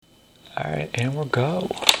All right, and we'll go.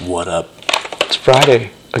 What up? It's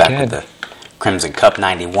Friday Back again. with the Crimson Cup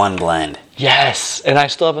 91 blend. Yes, and I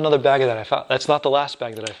still have another bag that I found. That's not the last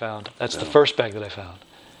bag that I found. That's the first bag that I found.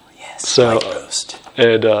 Yes, So, light roast.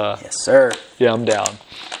 And Yes, sir. yeah, I'm down.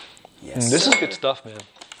 Yes, This sir. is good stuff, man.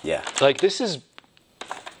 Yeah. Like, this is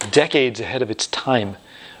decades ahead of its time.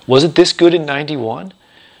 Was it this good in 91?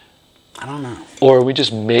 I don't know. Or are we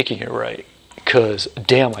just making it right? Because,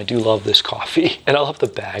 damn, I do love this coffee. And I love the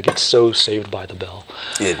bag. It's so Saved by the Bell.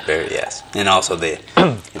 Yes. And also it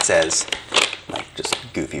says, like, just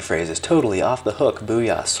goofy phrases, totally off the hook,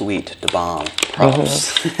 booyah, sweet, da bomb,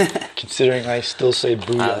 props. Considering I still say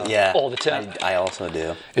booyah all the time. I also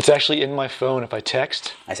do. It's actually in my phone if I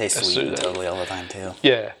text. I say sweet totally all the time, too.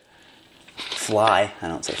 Yeah. Fly. I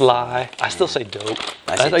don't say Fly. I still say dope.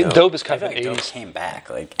 I think dope is kind of I an feel 80s. like dope came back.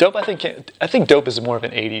 Like, Dope, I think dope is more of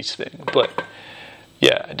an 80s thing. But,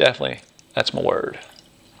 yeah, definitely. That's my word.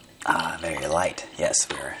 very light. Yes,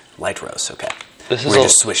 we're light roast. Okay. This is we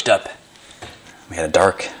just switched up. We had a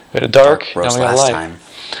dark. We had a dark, roast now we got last light. time.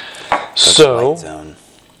 So, Light zone.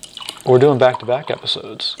 we're doing back-to-back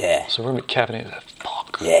episodes. Yeah. So we're going to be caffeinated as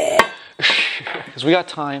fuck. Yeah. Because we got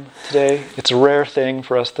time today. It's a rare thing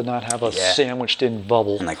for us to not have a Yeah. sandwiched in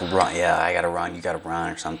bubble. And like run, I gotta run, you gotta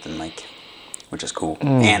run or something, like, which is cool.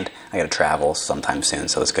 And I gotta travel sometime soon,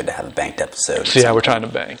 so it's good to have a banked episode. So yeah, we're trying to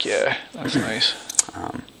bank. Yeah, that's nice.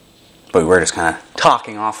 But we're just kind of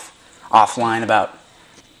talking offline about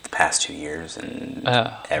the past 2 years and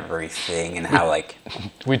everything and how, like,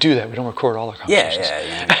 We do that. We don't record all our conversations.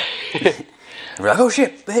 yeah. We're like, oh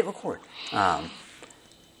shit, hit record.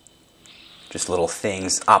 Just little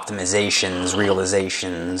things, optimizations,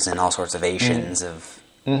 realizations, and all sorts of ations of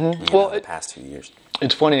the past 2 years.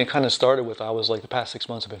 It's funny. It kind of started with I was like, the past 6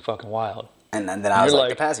 months have been fucking wild. And then I was You're like,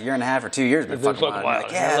 like, the past year and a half or 2 years have been fucking wild.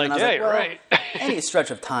 wild. Yeah, You're and like, I was yeah, you're right. Any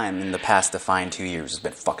stretch of time in the past defined 2 years has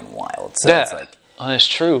been fucking wild. So Yeah, it's like, and it's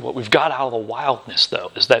true. What we've got out of the wildness,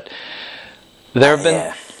 though, is that there have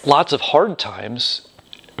been lots of hard times,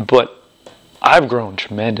 but I've grown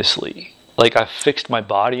tremendously. Like, I've fixed my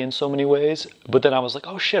body in so many ways, but then I was like,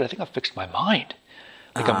 oh shit, I think I've fixed my mind.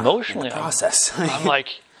 Like, emotionally, in the process. I'm like,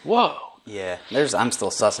 whoa. yeah, I'm still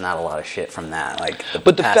sussing out a lot of shit from that. Like,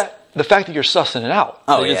 But the fact that you're sussing it out,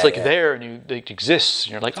 Oh, like, yeah, it's like yeah. there and it exists,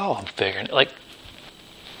 and you're like, oh, I'm figuring it. Like,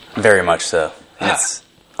 very much so. And it's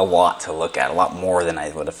a lot to look at, a lot more than I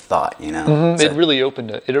would have thought, you know? it really opened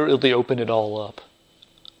it. It really opened it all up,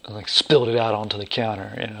 and like spilled it out onto the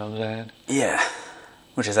counter. You know what I'm saying? Yeah,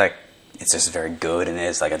 which is like, it's just very good, and it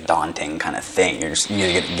is like a daunting kind of thing. You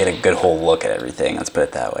get a good whole look at everything. Let's put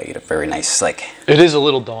it that way. You get a very nice, like, It is a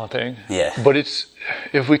little daunting. Yeah. But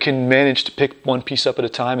if we can manage to pick one piece up at a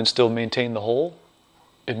time and still maintain the whole,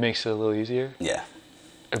 it makes it a little easier. yeah,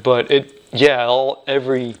 But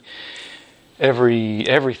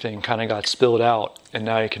everything kind of got spilled out, and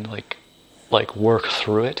now you can like work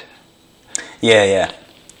through it. yeah.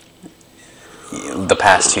 The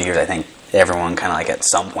past 2 years, I think everyone kind of like at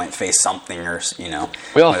some point faced something, or We all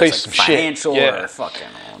whether it's, faced some shit. financial Yeah. or fucking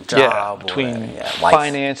job, between life.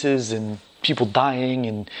 finances and people dying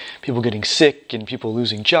and people getting sick and people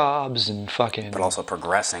losing jobs and fucking. But also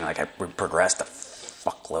progressing. Like, we progressed a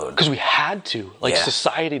fuckload. Because we had to. Like, Yeah.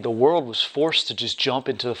 society, the world was forced to just jump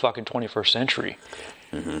into the fucking 21st century.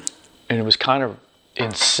 Mm-hmm. And it was kind of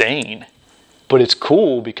insane. But it's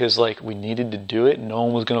cool because, like, we needed to do it and no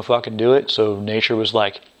one was going to fucking do it. So nature was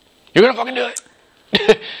like, you're going to fucking do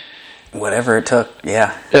it. Whatever it took,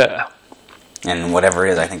 yeah. Yeah. And whatever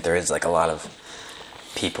it is, I think there is like a lot of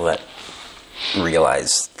people that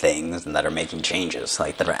realize things and that are making changes,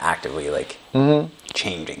 like that are actively like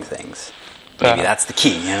changing things. Maybe that's the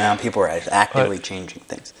key, you know? People are actively changing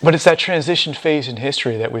things. But it's that transition phase in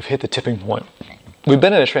history that we've hit the tipping point. We've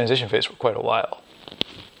been in a transition phase for quite a while.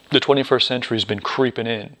 The 21st century has been creeping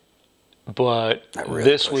in, but really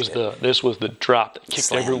this pushed was the drop that kicked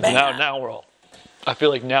Slam everyone. bang. Now we're all. I feel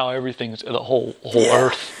like now everything's the whole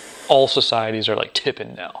Earth, all societies are like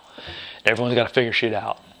tipping now. Everyone's got to figure shit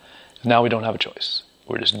out. Now we don't have a choice.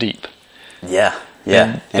 We're just deep. Yeah.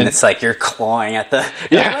 And it's like you're clawing at the...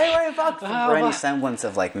 Wait, fuck. For any semblance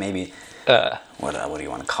of like maybe... what do you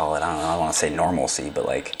want to call it? I don't know. I want to say normalcy, but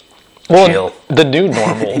like... chill. The new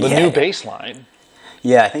normal, the Yeah. new baseline.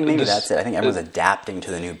 Yeah, I think maybe that's it. I think everyone's adapting to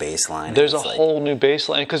the new baseline. There's a whole new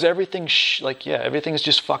baseline because everything's everything's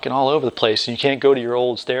just fucking all over the place, and you can't go to your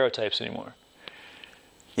old stereotypes anymore.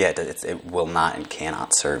 Yeah, it will not and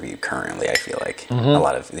cannot serve you currently. I feel like a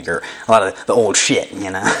lot of the old shit, you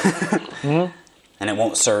know, and it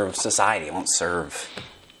won't serve society. It won't serve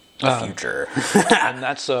the future. And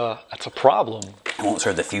that's a problem. I won't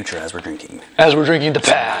serve the future as we're drinking. As we're drinking the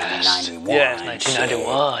past. 1991. Yes,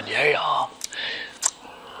 1991.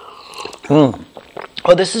 Yeah.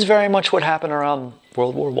 Well, this is very much what happened around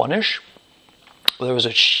World War One-ish. There was a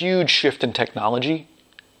huge shift in technology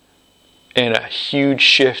and a huge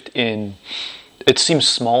shift in, it seems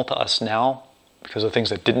small to us now because of things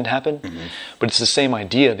that didn't happen, but it's the same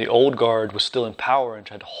idea. The old guard was still in power and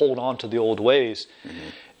tried to hold on to the old ways,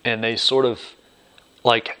 and they sort of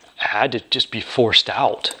like had to just be forced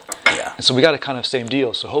out. Yeah. And so we got a kind of same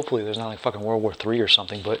deal. So hopefully there's not like fucking World War III or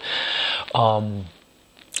something, but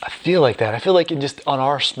I feel like that. I feel like just on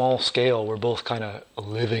our small scale, we're both kind of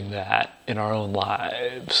living that in our own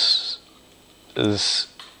lives. This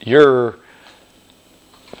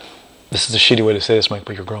is a shitty way to say this, Mike,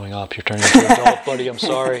 but you're growing up. You're turning into an adult, buddy. I'm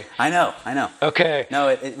sorry. I know. Okay. No,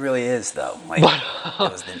 it really is, though. Like, it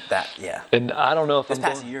was yeah. And I don't know if this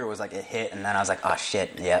past year was like, it hit, and then I was like, oh,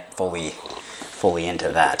 shit, yeah, fully into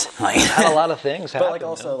that. Like, had a lot of things happen. But, like,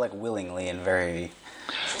 also, like, willingly and very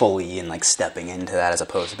fully and, like, stepping into that as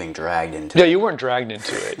opposed to being dragged into it. Yeah, you weren't dragged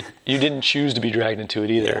into it. You didn't choose to be dragged into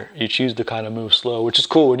it either. Yeah. You choose to kind of move slow, which is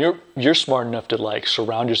cool. And you're smart enough to, like,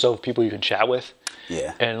 surround yourself with people you can chat with.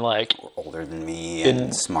 Yeah. And like older than me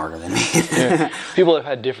and smarter than me. Yeah. People that have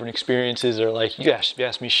had different experiences are like, you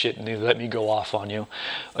ask me shit and they let me go off on you,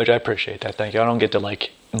 which I appreciate that. Thank you. I don't get to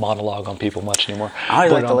like monologue on people much anymore. I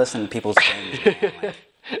always like to listen to people's things. Like,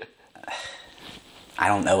 I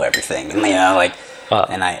don't know everything, you know, like,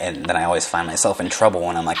 and then I always find myself in trouble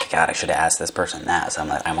when I'm like, God, I should have asked this person that. So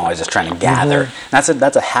I'm always just trying to gather. That's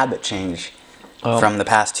a habit change from the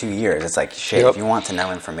past 2 years. It's like, shit, if you want to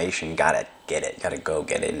know information, you gotta get it. You gotta go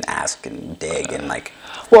get it and ask and dig and like,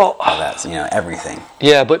 all that's, you know, everything.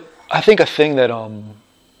 Yeah, but I think a thing that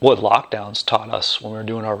what lockdowns taught us when we were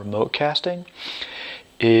doing our remote casting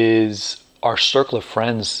is our circle of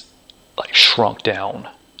friends like shrunk down.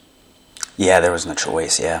 Yeah, there was no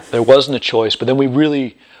choice. Yeah, there wasn't a choice. But then we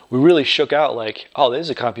really shook out like, oh, this is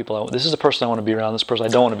the kind of people. This is the person I want to be around. This person I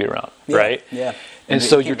don't want to be around. Yeah, right? Yeah. And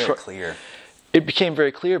so you're clear. It became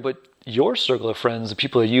very clear, but your circle of friends, the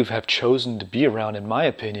people that you have chosen to be around, in my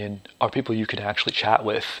opinion, are people you can actually chat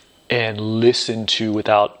with and listen to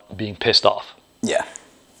without being pissed off. Yeah.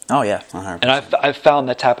 Oh, yeah. 100%. And I've found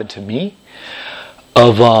that's happened to me.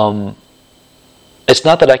 It's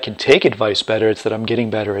not that I can take advice better, it's that I'm getting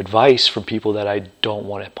better advice from people that I don't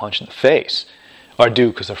want to punch in the face. Or I do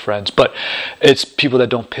because they're friends. But it's people that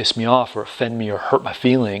don't piss me off or offend me or hurt my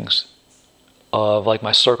feelings. Of like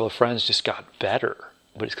my circle of friends just got better,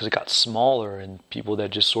 but it's because it got smaller, and people that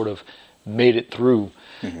just sort of made it through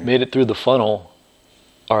the funnel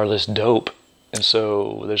are this dope, and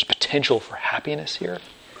so there's potential for happiness here.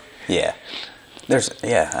 Yeah,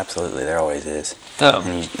 absolutely, there always is.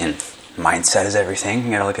 And mindset is everything.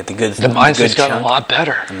 You gotta look at the good. The mindset's got a lot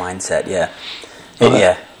better. The mindset, yeah,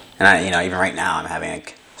 yeah, and I, you know, even right now, I'm having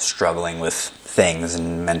like struggling with things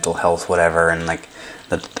and mental health, whatever, and like.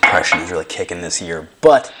 The depression is really kicking this year,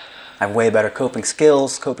 but I have way better coping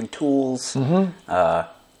skills, coping tools that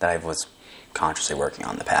I was consciously working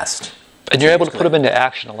on the past. And you're able to put them into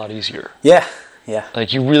action a lot easier. Yeah.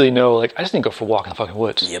 Like you really know, like I just need to go for a walk in the fucking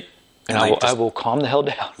woods. Yep. And I will calm the hell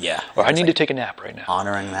down. Yeah. Or I need to take a nap right now.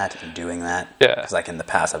 Honoring that and doing that. Yeah. Because like in the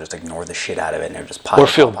past, I've just ignored the shit out of it and they're just piled or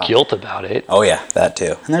feel guilt about it. Oh yeah, that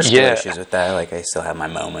too. And there's still issues with that. Like I still have my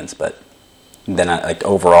moments, but then like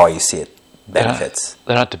overall, you see it. Benefits.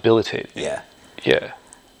 They're not debilitating. Yeah.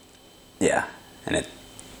 And it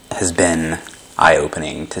has been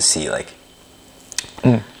eye-opening to see like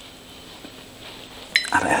it's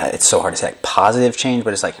so hard to say like positive change,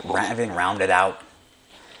 but it's like everything rounded out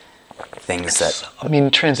things that I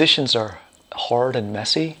mean, transitions are hard and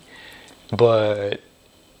messy, but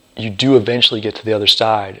you do eventually get to the other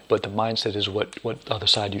side, but the mindset is what other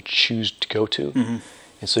side you choose to go to.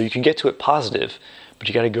 And so you can get to it positive, but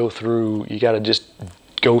you got to just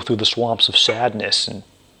go through the swamps of sadness and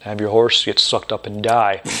have your horse get sucked up and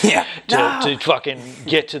die. Yeah. To fucking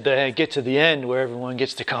get to the end where everyone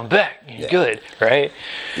gets to come back. You're good, right?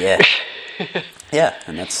 Yeah. Yeah,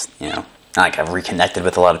 and that's, you know, like I've reconnected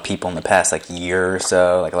with a lot of people in the past like year or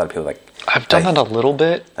so. Like a lot of people like I've done that a little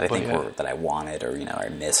bit that I think were, that I wanted or, you know, I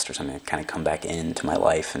missed or something, kind of come back into my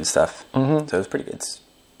life and stuff. So it was pretty good. It's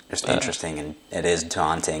just interesting, and it is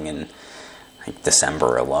daunting, and like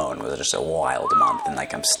December alone was just a wild month, and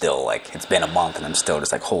like I'm still like, it's been a month and I'm still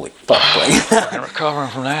just like, holy fuck, like I'm recovering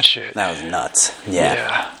from that shit. That was nuts.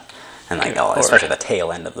 Yeah. And like especially the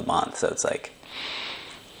tail end of the month, so it's like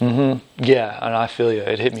yeah, and I feel you.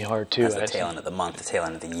 It hit me hard too. That's the tail end of the month, the tail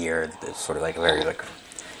end of the year. It's sort of like very like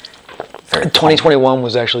 2021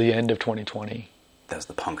 was actually the end of 2020. That was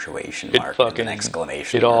the punctuation It mark, fucking, and an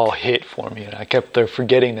exclamation it mark. all hit for me, and I kept there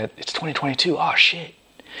forgetting that it's 2022. Oh shit!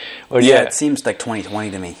 But Yeah, it seems like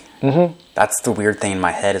 2020 to me. Mm-hmm. That's the weird thing in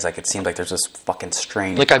my head, is like it seems like there's this fucking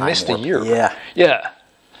strange like I time missed a warp. year. Yeah. Yeah.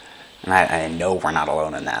 And I know we're not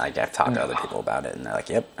alone in that. Like, I've talked to other people about it, and they're like,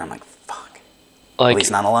 yep. And I'm like, fuck. Like, At least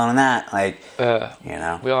not alone in that. Like, you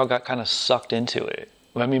know. we all got kind of sucked into it.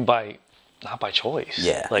 I mean, not by choice.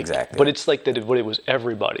 Yeah, like, exactly. But it's like that. It was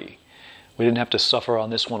everybody. We didn't have to suffer on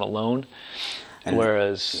this one alone. And,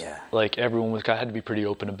 whereas, like, everyone had to be pretty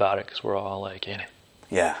open about it because we're all like in it.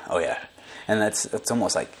 Yeah. Oh, yeah. And it's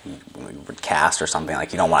almost like when we would cast or something,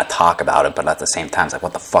 like you don't want to talk about it, but at the same time, it's like,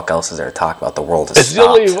 what the fuck else is there to talk about? The world has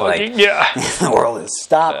stopped. Fucking, yeah. The world has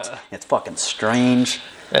stopped. It's fucking strange.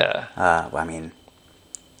 Yeah. I mean,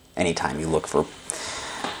 anytime you look for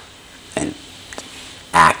and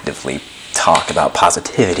actively talk about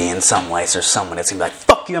positivity in some ways, or someone that's gonna be like,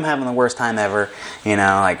 fuck you, I'm having the worst time ever, you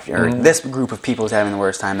know, like, or this group of people is having the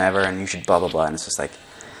worst time ever, and you should blah blah blah. And it's just like,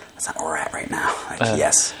 that's not where we're at right now. Like,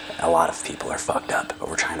 yes, a lot of people are fucked up, but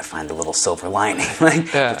we're trying to find the little silver lining.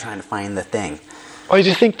 Like, we're trying to find the thing. Well, do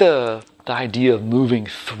you think the idea of moving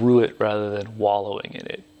through it rather than wallowing in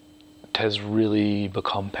it has really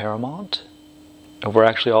become paramount? And we're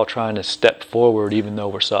actually all trying to step forward even though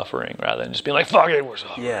we're suffering, rather than just being like, fuck it, we're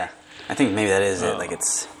suffering. Yeah, I think maybe that is it. Like,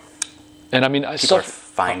 it's... And I mean, people are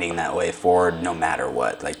finding that way forward no matter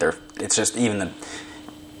what. Like, it's just even the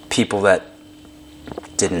people that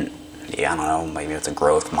didn't... Yeah, I don't know, maybe it's a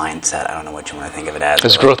growth mindset. I don't know what you want to think of it as.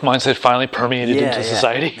 Has growth mindset finally permeated into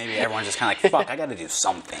society? Maybe everyone's just kind of like, fuck, I got to do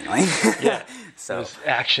something. Like, yeah. So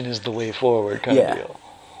action is the way forward kind of deal.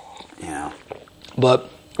 You know. But,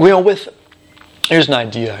 here's an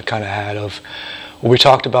idea I kind of had of, we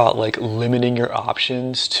talked about like limiting your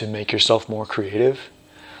options to make yourself more creative.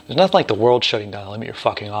 There's nothing like the world shutting down to limit your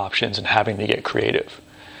fucking options and having to get creative.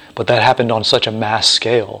 But that happened on such a mass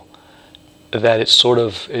scale that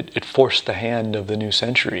it forced the hand of the new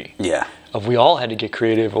century. Yeah. Of we all had to get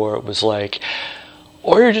creative, or it was like,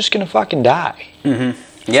 or you're just gonna fucking die. Mm-hmm.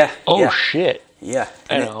 Yeah. Oh shit. Yeah.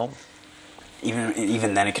 I know.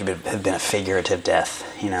 Even then, it could have been a figurative death,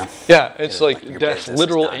 you know? Yeah, it's like death, business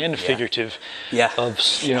literal is done. and figurative. Yeah. Of,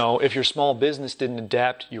 if your small business didn't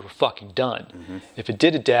adapt, you were fucking done. Mm-hmm. If it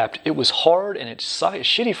did adapt, it was hard and it's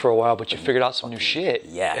shitty for a while, but you figured out some new shit.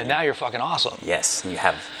 Yeah. And now you're fucking awesome. Yes, you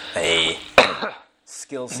have a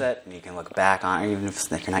skill set, and you can look back on it, even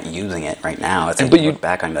if you're not using it right now. It's like you look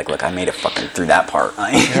back on it and be like, look, I made it fucking through that part.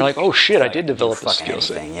 And you're like, oh shit, I did develop a skill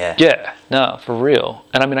set. Yeah, no, for real.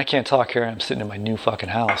 And I mean, I can't talk here. I'm sitting in my new fucking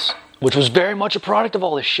house, which was very much a product of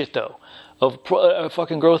all this shit, though, of a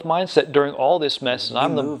fucking growth mindset during all this mess. And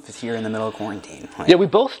I'm moved here in the middle of quarantine. Like, yeah, we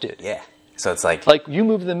both did. Yeah. So it's like you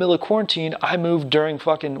moved in the middle of quarantine. I moved during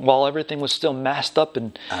fucking while everything was still masked up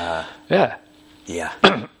and yeah.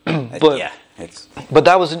 But yeah. But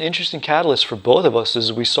that was an interesting catalyst for both of us,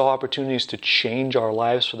 as we saw opportunities to change our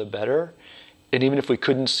lives for the better. And even if we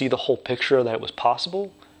couldn't see the whole picture that it was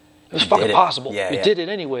possible, it was fucking possible. Yeah, we did it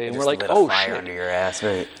anyway. And we're like, oh shit. fire under your ass,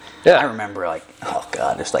 right? Yeah. I remember, like, oh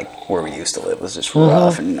god, just like where we used to live was just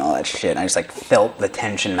rough and all that shit. And I just like felt the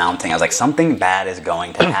tension mounting. I was like, something bad is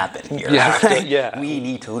going to happen here. We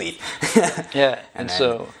need to leave. And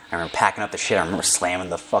so I remember packing up the shit. I remember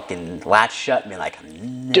slamming the fucking latch shut and being like,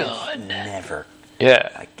 done. Never. Yeah.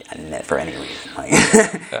 Like, for any reason, like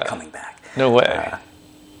coming back. No way.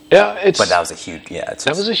 But that was a huge. I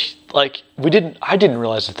didn't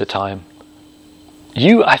realize at the time.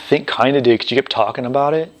 You, I think, kind of did, because you kept talking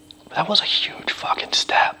about it. That was a huge fucking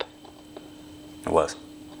step. It was.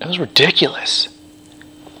 It was ridiculous.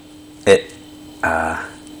 There's,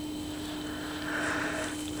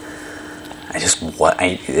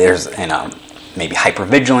 maybe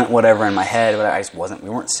hypervigilant, whatever, in my head, but we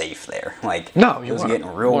weren't safe there. Like, no, it was getting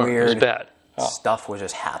real weird. It was bad. Stuff was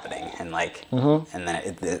just happening, and and then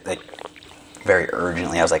it very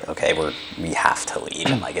urgently, I was like, okay, we have to leave,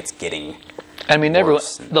 and like it's getting. I mean, everyone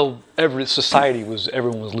was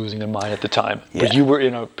losing their mind at the time. Yeah. But you were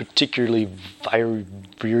in a particularly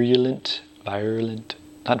virulent,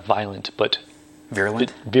 not violent, but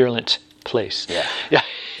virulent place. Yeah. Yeah.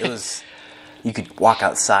 It was. You could walk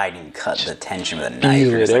outside and cut the tension with a knife.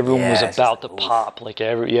 Feel it. Everyone was about to pop.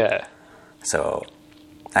 So,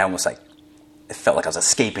 I almost it felt like I was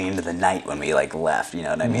escaping into the night when we left. You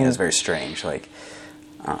know what I mean? It was very strange.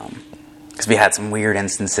 Because we had some weird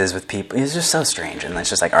instances with people. It was just so strange, and it's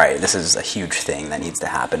just like, all right, this is a huge thing that needs to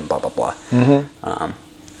happen. Blah blah blah.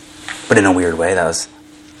 But in a weird way, that was,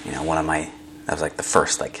 one of my that was like the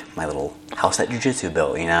first, like, my little house that jiu-jitsu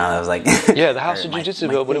built, you know? That was like... Yeah, the house that jiu-jitsu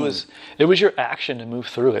built, but it was your action to move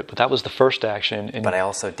through it, but that was the first action. And but I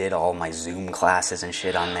also did all my Zoom classes and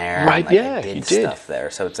shit on there. Right, and, like, yeah, I did you did. stuff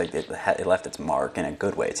there. So it's like, it left its mark in a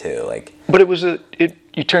good way, too. Like, but it was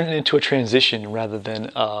you turned it into a transition rather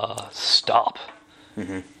than a stop.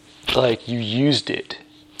 Mm-hmm. Like, you used it.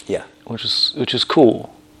 Yeah. Which is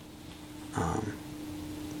cool.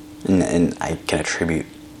 And I can attribute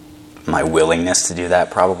my willingness to do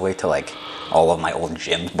that probably to, like, all of my old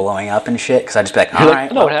gyms blowing up and shit. Because I'd just be like, all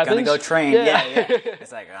right, well, I'm going to go train. Yeah.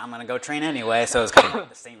 It's like, I'm going to go train anyway. So it's kind of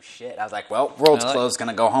the same shit. I was like, well, world's closed. Going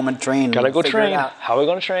to go home and train. Gotta go train. How are we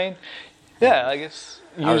going to train? Yeah, I guess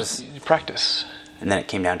you practice. And then it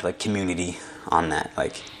came down to, like, community on that.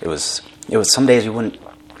 Like, it was some days you wouldn't...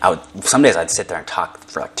 some days I'd sit there and talk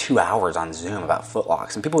for, like, 2 hours on Zoom about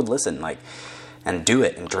footlocks. And people would listen, like... And do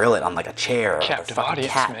it and drill it on, like, a chair or a Captive fucking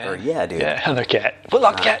audience, cat. man. Or, yeah, dude. Yeah, another cat.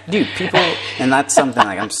 Footlock cat. Dude, people... And that's something,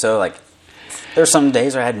 like, I'm so, like... There's some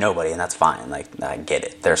days where I had nobody, and that's fine. Like, I get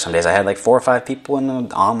it. There's some days I had, like, 4 or 5 people in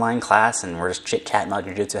an online class, and we're just chit-chatting about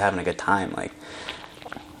jiu-jitsu, having a good time. Like,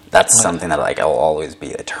 that's something that, like, I'll always be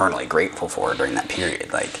eternally grateful for during that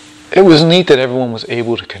period. Like... It was neat that everyone was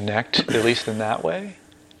able to connect, at least in that way.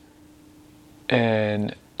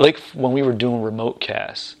 And, like, when we were doing remote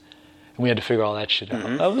casts... We had to figure all that shit out.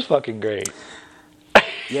 Mm-hmm. That was fucking great.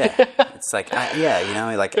 Yeah. It's like, you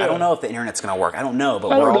know, like, I don't know if the internet's going to work. I don't know, but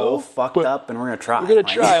we're all fucked up and we're going to try. We're going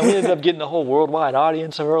to try. We ended up getting the whole worldwide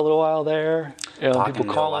audience for a little while there. You know, talking people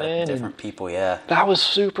to calling a lot of in. Different people, yeah. That was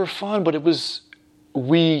super fun, but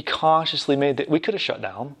we consciously made that. We could have shut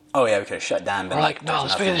down. Oh, yeah, we could have shut down. But we're like, no,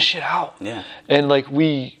 let's figure this shit out. Yeah. And, like,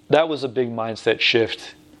 that was a big mindset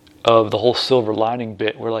shift of the whole silver lining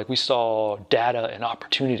bit where, like, we saw data and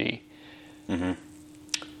opportunity. Mm-hmm.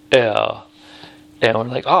 Yeah, and we're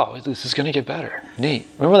like, oh, this is gonna get better. Neat.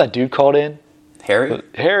 Remember that dude called in? Harry?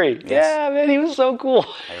 Yes. Yeah, man, he was so cool.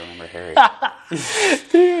 I remember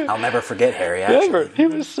Harry. I'll never forget Harry, actually. He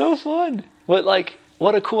was so fun. But, like,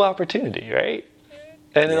 what a cool opportunity, right?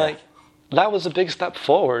 And, like, that was a big step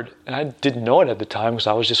forward. And I didn't know it at the time because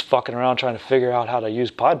I was just fucking around trying to figure out how to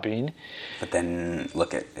use Podbean. But then,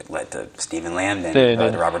 look, it led to Stephen Landon,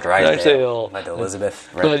 led to Robert Drysdale, led to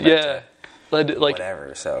Elizabeth. Like,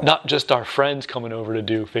 whatever, so. Not just our friends coming over to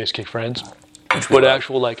do Face Kick Friends, but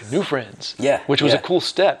actual, like, new friends. Yeah. Which was a cool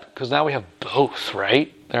step, because now we have both,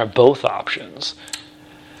 right? There are both options.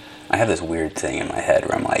 I have this weird thing in my head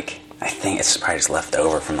where I'm like, I think it's probably just left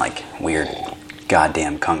over from, like, weird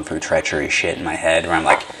goddamn kung fu treachery shit in my head where I'm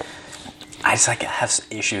like, I just, like, have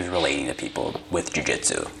issues relating to people with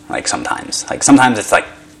jiu-jitsu, like, sometimes. Like, sometimes it's, like,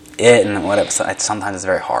 and whatever, sometimes it's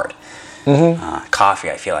very hard. Mm-hmm.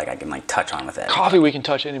 Coffee, I feel like I can, like, touch on with it. Coffee, we can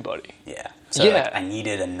touch anybody. Yeah. So like, I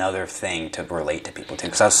needed another thing to relate to people too,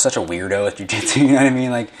 because I was such a weirdo with jiu-jitsu. You know what I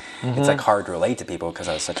mean? Like, it's like hard to relate to people because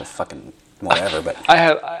I was such a fucking whatever. But I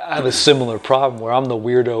have a similar problem where I'm the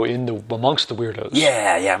weirdo amongst the weirdos.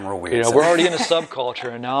 Yeah, I'm real weird. You know, we're already in a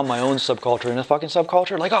subculture, and now I'm my own subculture in a fucking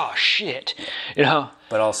subculture. Like, oh shit, you know.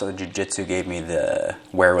 But also, jiu-jitsu gave me the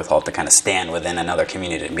wherewithal to kind of stand within another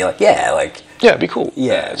community and be like, yeah, be cool.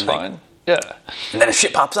 Yeah, it's fine. Yeah. And then if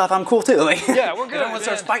shit pops off, I'm cool too. Like, yeah, we're good. If everyone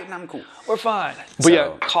starts fighting, I'm cool. We're fine. But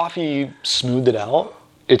yeah, coffee smoothed it out.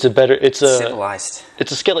 It's a civilized.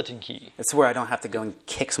 It's a skeleton key. It's where I don't have to go and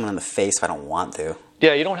kick someone in the face if I don't want to.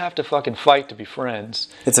 Yeah, you don't have to fucking fight to be friends.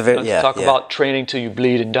 It's a very talk about training till you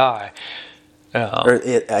bleed and die.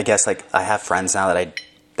 I guess, like, I have friends now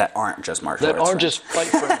that aren't just martial arts. That aren't just fight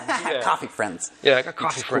friends. Yeah. Coffee friends. Yeah, I got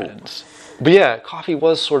coffee friends. Cool. But yeah, coffee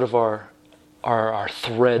was sort of our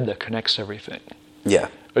thread that connects everything. Yeah.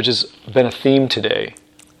 Which has been a theme today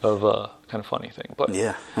of a kind of funny thing. But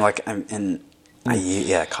yeah, like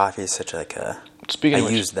coffee is such like a. Speaking of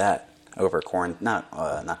which, use that over quarantine. Not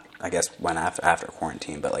I guess when after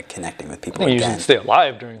quarantine, but like connecting with people. I think you used to stay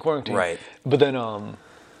alive during quarantine, right? But then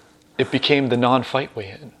it became the non-fight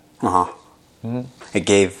way in. Mm-hmm. It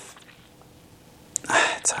gave.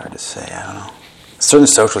 It's hard to say. I don't know. Certain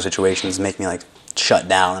social situations make me like shut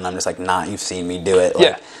down, and I'm just like, nah, you've seen me do it.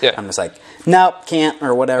 Like, yeah. I'm just like, nope, can't,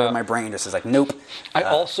 or whatever. My brain just is like, nope. I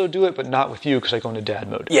also do it, but not with you, because I go into dad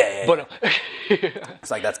mode. Yeah. But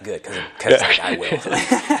it's like, that's good, because like, I will.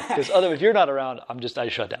 Because if you're not around, I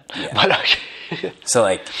shut down. Yeah. But, so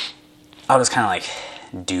like, I'll just kind of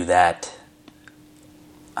like do that.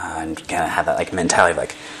 And kind of have that like mentality of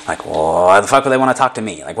like, well, why the fuck would they want to talk to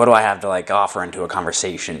me? Like, what do I have to like offer into a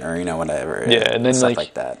conversation, or whatever? Yeah, and then stuff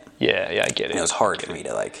like that. Yeah, I get it. And it was hard for me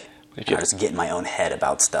to like just get in my own head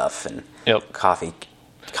about stuff, and yep. Coffee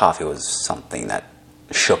was something that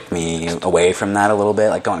shook me away from that a little bit,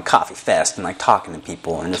 like going to Coffee Fest and like talking to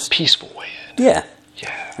people and just Peaceful way in. yeah.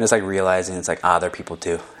 Yeah. And it's like realizing it's like, they're people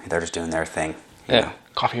too. They're just doing their thing. you Yeah. know?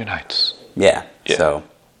 Coffee unites. Yeah. Yeah. So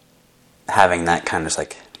having that kind of just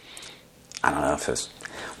like, I don't know if it was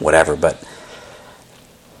whatever, but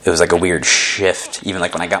it was like a weird shift. Even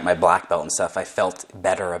like when I got my black belt and stuff, I felt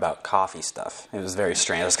better about coffee stuff. It was very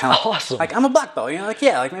strange. It was kind of Awesome. like, I'm a black belt, like,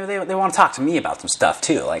 yeah, like maybe they want to talk to me about some stuff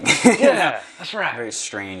too. Like, Yeah, that's right. very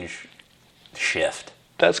strange shift.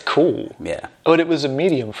 That's cool. Yeah. But it was a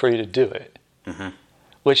medium for you to do it. Mm-hmm.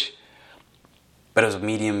 Which, But it was a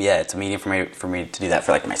medium, yeah, it's a medium for me to do that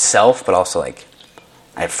for like myself, but also like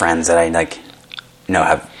I have friends that I like,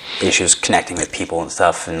 have issues connecting with people and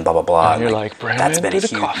stuff and blah blah blah. and you're like, bring that's in been to a the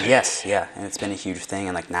huge, coffee. yes, yeah, and it's been a huge thing.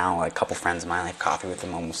 And like now, like a couple friends of mine, I have coffee with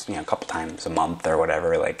them almost, a couple times a month or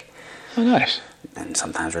whatever. Like, oh, nice. and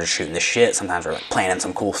sometimes we're just shooting the shit. Sometimes we're like planning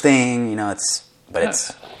some cool thing.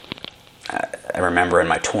 It's. I remember in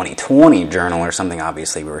my 2020 journal or something.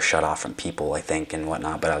 Obviously, we were shut off from people, I think, and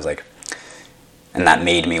whatnot. But I was like, and that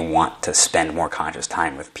made me want to spend more conscious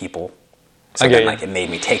time with people. So then, like, it made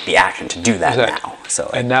me take the action to do that now. So,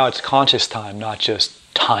 and now it's conscious time, not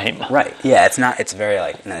just time. right? Yeah, it's not. It's very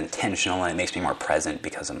like intentional, and it makes me more present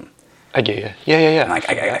because I'm. I get you. Yeah. Like,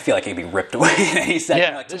 I feel like I could be ripped away at any second.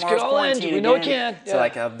 Yeah, like, let's tomorrow's get all in. quarantine We know it again. can. So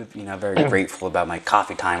like, I'm very grateful about my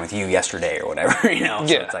coffee time with you yesterday or whatever. So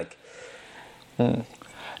it's like.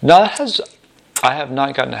 No, I have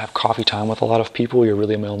not gotten to have coffee time with a lot of people. You're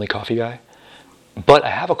really my only coffee guy. But I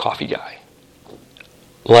have a coffee guy.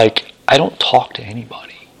 Like, I don't talk to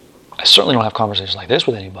anybody. I certainly don't have conversations like this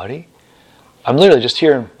with anybody. I'm literally just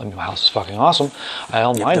here. I mean, my house is fucking awesome. I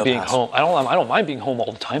don't mind being home. I don't mind being home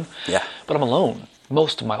all the time. Yeah. But I'm alone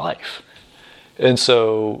most of my life. And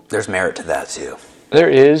so There's merit to that too. There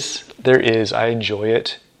is. I enjoy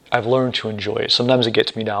it. I've learned to enjoy it. Sometimes it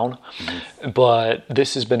gets me down, but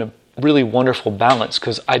this has been a really wonderful balance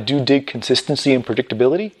because I do dig consistency and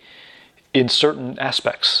predictability in certain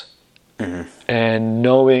aspects. Mm-hmm. And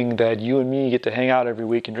knowing that you and me get to hang out every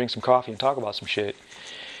week and drink some coffee and talk about some shit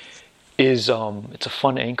is it's a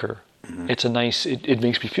fun anchor. Mm-hmm. It's a nice. It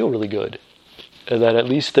makes me feel really good that at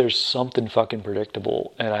least there's something fucking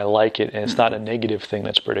predictable, and I like it, and it's not a negative thing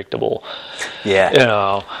that's predictable.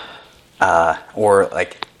 Yeah. Or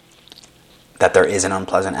like. That there is an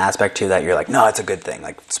unpleasant aspect to that. You're like, no, it's a good thing.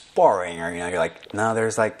 Like it's boring, or you're like, no,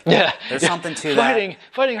 there's something to that.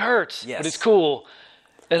 Fighting hurts, yes. But it's cool.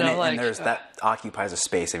 And I'm and there's that occupies a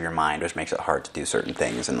space of your mind, which makes it hard to do certain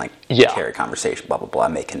things and like carry conversation, blah blah blah,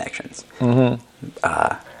 make connections. Mm-hmm.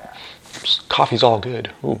 Coffee's all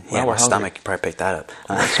good. Ooh, yeah, my stomach, you probably picked that up.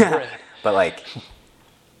 But like,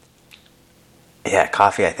 yeah,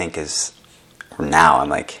 coffee. I think is now. I'm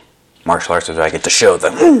like. Martial arts is where I get to show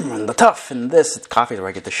the tough, and this coffee is where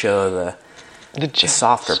I get to show the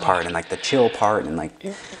softer part and like the chill part, and like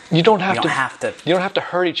you don't have to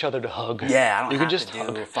hurt each other to hug. Yeah, I don't you have can just to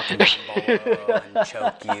hug. do fucking bolo and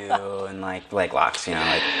choke you and like leg locks.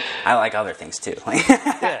 Like I like other things too.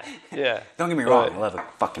 Yeah. Don't get me wrong, I love a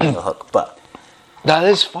fucking heel hook, but that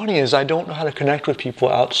is funny. Is I don't know how to connect with people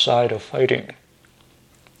outside of fighting,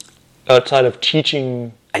 outside of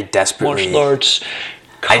teaching. I desperately martial arts.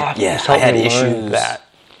 I had issues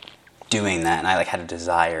doing that, and I like had a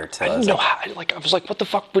desire to. I didn't know how. I was like, what the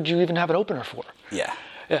fuck would you even have an opener for? Yeah,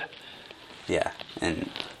 and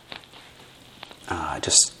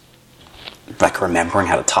just like remembering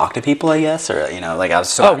how to talk to people, I guess, or like I was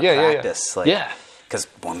so out of practice, because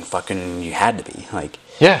one fucking you had to be like.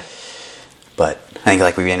 Yeah. But I think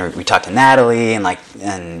like we talked to Natalie, and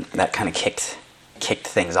that kind of kicked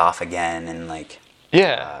things off again, and like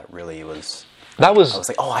really was. I was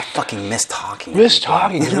like, I fucking miss talking. We all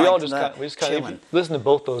just kind of, if you listen to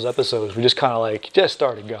both those episodes, we just kind of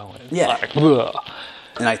started going. Yeah. Like,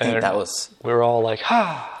 and I think that was. We were all like,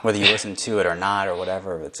 whether you listened to it or not or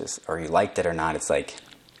whatever, it's just, or you liked it or not, it's like,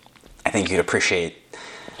 I think you'd appreciate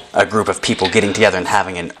a group of people getting together and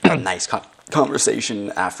having a nice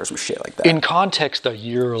conversation after some shit like that. In context, a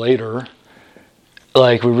year later,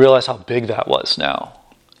 like we realized how big that was now.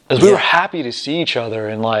 Because we were happy to see each other,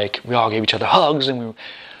 and like we all gave each other hugs, and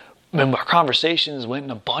our conversations went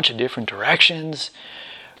in a bunch of different directions.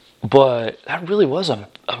 But that really was a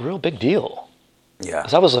real big deal. Yeah,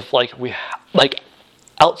 that was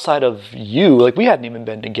outside of you, like we hadn't even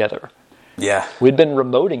been together. Yeah, we'd been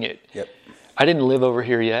remoting it. Yep. I didn't live over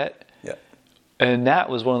here yet. Yep. And that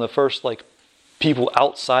was one of the first like people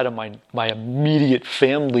outside of my immediate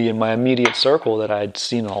family and my immediate circle that I'd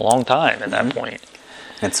seen in a long time at that point.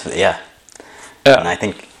 And I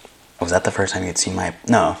think, was that the first time you'd seen my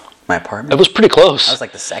My apartment? It was pretty close. That was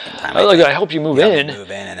like the second time. I helped you move in.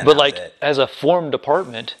 And but like as a formed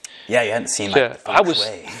apartment. Yeah, you hadn't seen like I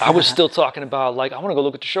was still talking about like I want to go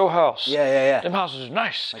look at the show house. Yeah. Them houses are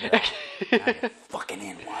nice. I'm fucking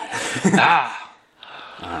in one.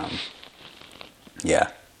 Yeah.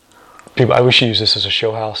 People, I wish you use this as a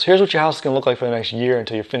show house. Here's what your house is gonna look like for the next year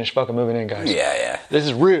until you're finished fucking moving in, guys. Yeah. This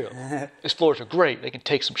is real. These floors are great. They can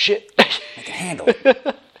take some shit. They can handle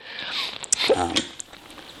it.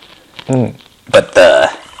 But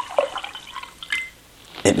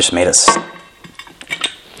it just made us,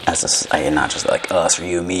 not just like us or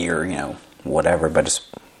you, me, or whatever, but just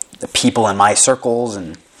the people in my circles,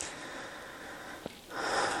 and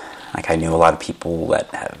like I knew a lot of people that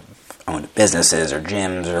have owned businesses or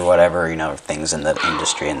gyms or whatever, things in the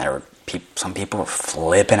industry, and there were some people were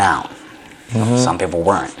flipping out. Mm-hmm. Some people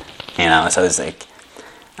weren't, so it's like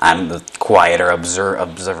I'm the quieter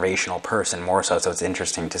observational person more so it's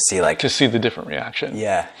interesting to see the different reaction.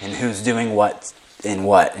 Yeah, and who's doing what in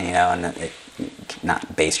what, and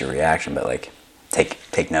not base your reaction, but like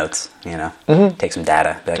take notes, Mm-hmm. take some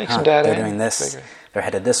data. Be like, take some data. They're doing this. They're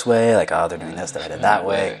headed this way. Like, oh, they're doing this. They're headed that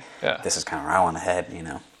way. Yeah. This is kind of where I want to head.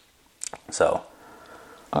 So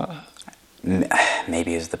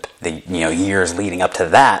maybe it's the years leading up to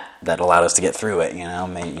that allowed us to get through it.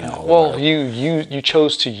 Well, you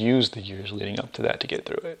chose to use the years leading up to that to get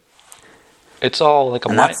through it. It's all like a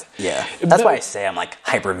mind. That's why I say I'm like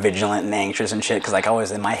hyper vigilant and anxious and shit, because like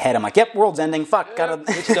always in my head I'm like, yep, world's ending. Fuck,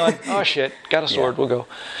 it's done. Oh shit, got a sword. We'll go.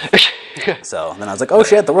 So then I was like, oh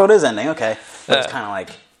shit, the world is ending. Okay, but it's kind of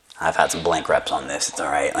like I've had some blank reps on this. It's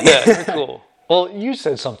all right. Like, yeah, cool. Well, you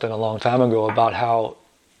said something a long time ago about how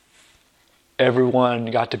everyone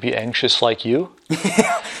got to be anxious like you.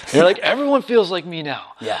 You're like, everyone feels like me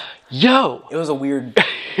now. Yeah. Yo. It was a weird.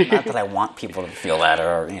 Not that I want people to feel that,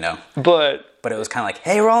 or But it was kind of like,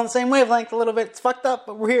 hey, we're all on the same wavelength a little bit. It's fucked up,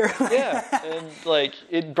 but we're here. Yeah, and like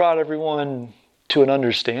it brought everyone to an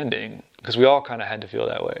understanding, because we all kind of had to feel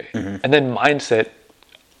that way. Mm-hmm. And then mindset,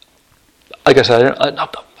 like I said,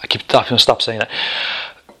 I keep stop saying that.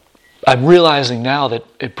 I'm realizing now that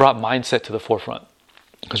it brought mindset to the forefront,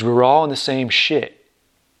 because we were all in the same shit.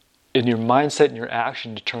 And your mindset and your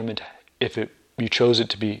action determined if you chose it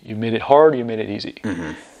to be, you made it hard or you made it easy.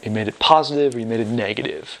 Mm-hmm. You made it positive or you made it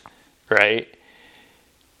negative, right?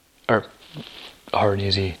 Or hard and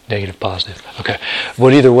easy, negative, positive. Okay.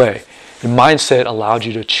 But either way, your mindset allowed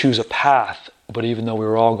you to choose a path, but even though we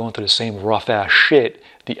were all going through the same rough ass shit,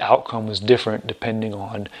 the outcome was different depending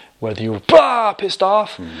on whether you were pissed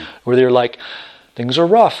off, mm-hmm. or whether you're like, things are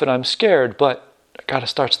rough and I'm scared, but I got to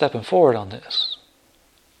start stepping forward on this.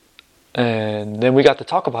 And then we got to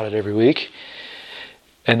talk about it every week.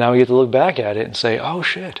 And now we get to look back at it and say, oh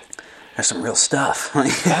shit. There's some real stuff.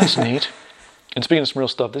 That's neat. And speaking of some real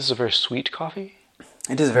stuff, this is a very sweet coffee.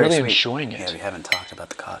 It is very really sweet. Enjoying it. Yeah, we haven't talked about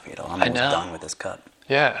the coffee at all. I'm almost done with this cup.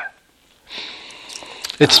 Yeah.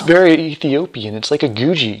 It's very Ethiopian. It's like a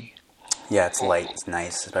Guji. Yeah, it's light. It's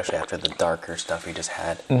nice, especially after the darker stuff we just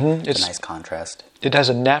had. Mm-hmm. It's a nice contrast. It has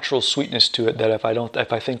a natural sweetness to it that if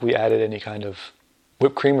I think we added any kind of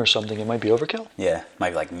whipped cream or something, it might be overkill. Yeah,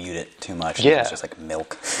 might like mute it too much. Yeah. It's just like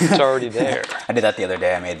milk. It's already there. I did that the other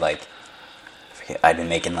day. I made I've been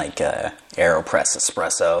making AeroPress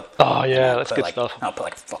espresso. Oh yeah, that's good stuff. I'll put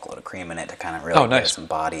like a fuckload of cream in it to kind of really give it some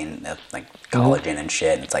body and collagen and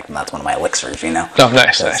shit. And it's like, that's one of my elixirs, Oh,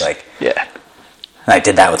 nice, so nice. It's like, yeah. And I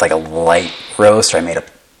did that with like a light roast, or I made a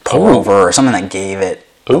pour over or something that gave it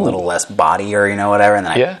a little less body, or whatever, and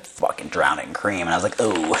then I fucking drowned it in cream, and I was like,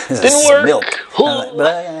 oh, this is some milk.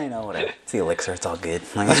 But I know, whatever. It's the elixir, it's all good.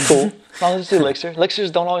 That's cool. As long as it's the elixir.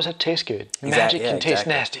 Elixirs don't always have to taste good. Magic can taste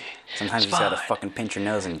nasty. Sometimes you just gotta fucking pinch your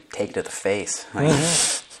nose and take it to the face.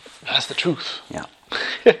 Mm-hmm. That's the truth. Yeah.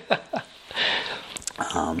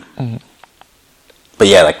 But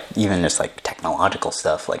yeah, even just technological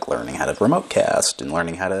stuff, like learning how to remote cast and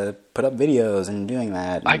learning how to put up videos and doing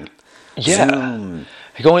that. And Zoom.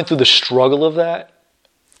 Going through the struggle of that,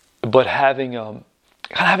 but having kind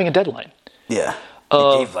of having a deadline. Yeah.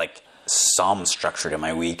 It gave some structure to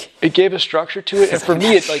my week. It gave a structure to it, and for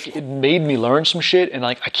me, it made me learn some shit. And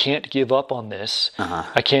I can't give up on this. Uh-huh.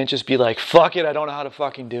 I can't just be like, fuck it, I don't know how to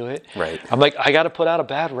fucking do it. Right. I'm like, I got to put out a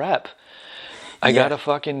bad rep. I gotta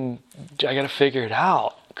figure it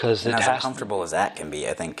out, because as uncomfortable as that can be,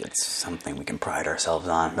 I think it's something we can pride ourselves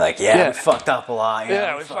on. We fucked up a lot.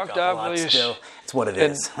 We fucked up a lot. Still, it's what it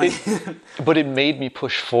is. But it made me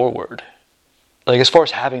push forward. As far as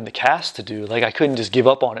having the cast to do, I couldn't just give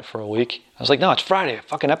up on it for a week. I was like, no, it's Friday. A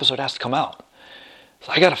fucking episode has to come out.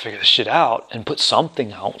 So I gotta figure this shit out and put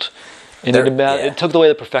something out. And it took away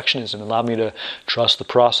the perfectionism and allowed me to trust the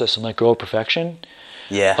process and let go of perfection.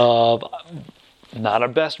 Yeah. Not our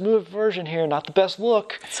best version here, not the best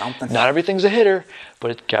look. Something. Not everything's a hitter,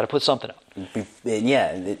 but it's got to put something out.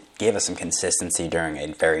 Yeah, it gave us some consistency during a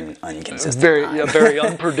very inconsistent time. Yeah, very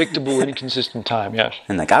unpredictable, inconsistent time, yes.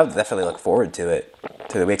 And like, I would definitely look forward to it,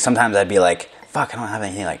 to the week. Sometimes I'd be like, fuck, I don't have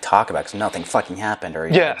anything to like talk about because nothing fucking happened, or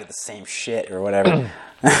you know, I did the same shit or whatever.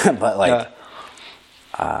 But like,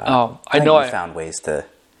 I know I found ways to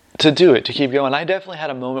do it, to keep going. I definitely had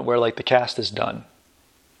a moment where like the cast is done.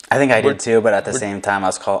 I think I did too, but at the same time, I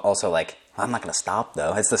was also like, well, I'm not going to stop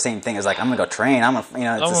though. It's the same thing as like, I'm going to go train. It's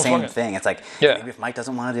the same thing. It's like, maybe if Mike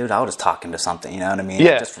doesn't want to do it, I'll just talk him to something. You know what I mean?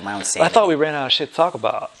 Yeah. Just for my own sanity. I thought we ran out of shit to talk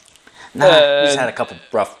about. Nah, we just had a couple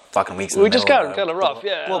rough fucking weeks. We just got kind of rough,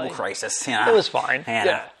 global crisis. You know? It was fine.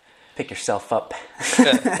 Yeah. Pick yourself up.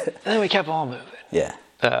 And then we kept on moving. Yeah.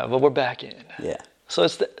 But we're back in. Yeah. So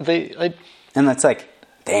it's and it's like,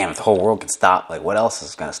 damn, if the whole world could stop, like, what else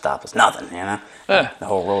is going to stop us? Nothing, you know? The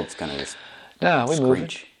whole world's going to just we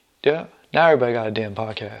screech. Yeah. Now everybody got a damn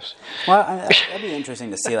podcast. Well, that'd be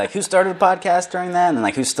interesting to see, like, who started the podcast during that, and,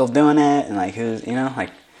 like, who's still doing it, and, like, who's, you know,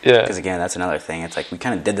 like, because, again, that's another thing. It's like, we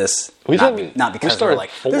kind of did this not because we're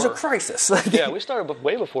like, there's a crisis. Yeah, we started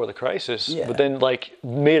way before the crisis, but then, like,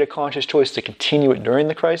 made a conscious choice to continue it during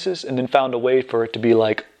the crisis, and then found a way for it to be,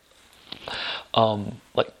 like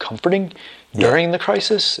comforting during the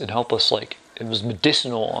crisis and help us, like, it was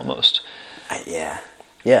medicinal almost. Yeah.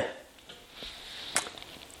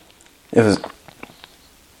 It was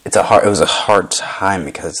a hard time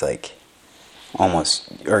because, like, I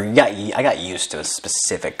got used to a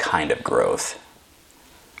specific kind of growth,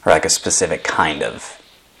 or like a specific kind of,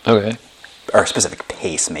 or a specific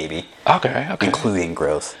pace maybe, including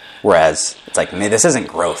growth. Whereas it's like, this isn't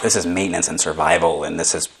growth, this is maintenance and survival, and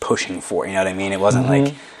this is pushing for, you know what I mean? It wasn't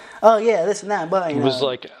like, oh yeah, this and that, but, you know. It was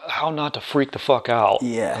like, how not to freak the fuck out.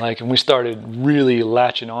 Yeah. Like, and we started really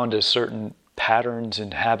latching on to certain patterns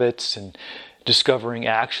and habits and discovering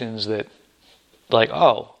actions that, like,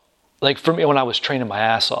 like for me, when I was training my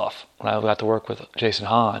ass off, when I got to work with Jason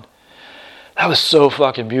Hahn, that was so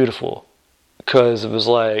fucking beautiful. Because it was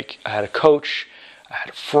like, I had a coach, I had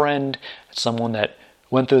a friend, someone that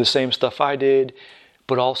went through the same stuff I did,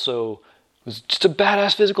 but also was just a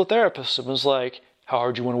badass physical therapist. It was like, how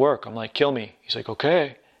hard do you want to work? I'm like, kill me. He's like,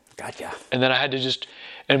 okay. Gotcha. And then I had to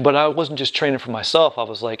but I wasn't just training for myself. I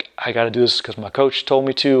was like, I got to do this because my coach told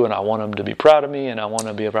me to, and I want him to be proud of me, and I want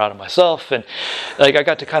to be proud of myself. And like, I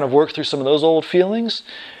got to kind of work through some of those old feelings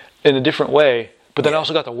in a different way, but then I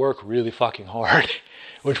also got to work really fucking hard,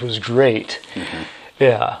 which was great. Mm-hmm.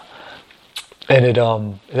 Yeah. And it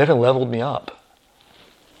definitely leveled me up.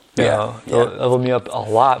 It leveled me up a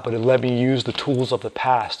lot, but it let me use the tools of the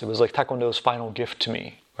past. It was like Taekwondo's final gift to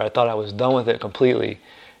me, where I thought I was done with it completely.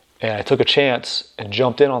 And I took a chance and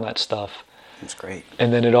jumped in on that stuff. That's great.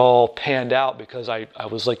 And then it all panned out because I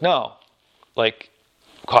was like, no. Like,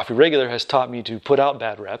 Coffee Regular has taught me to put out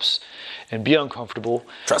bad reps and be uncomfortable.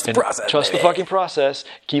 Trust the process. Trust the fucking process.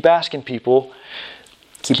 Keep asking people.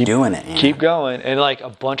 Keep doing it. Keep going. And, like, a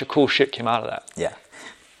bunch of cool shit came out of that. Yeah.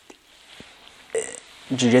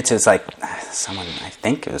 Jiu-Jitsu is like, someone, I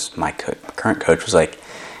think it was my current coach, was like,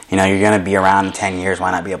 you know, you're going to be around in 10 years.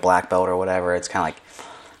 Why not be a black belt or whatever? It's kind of like,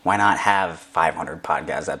 why not have 500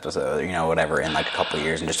 podcast episodes, you know, whatever, in like a couple of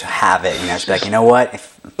years, and just have it, you know, just be like, you know what, if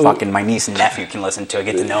fucking my niece and nephew can listen to it,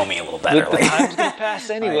 get to know me a little better. The time's gonna pass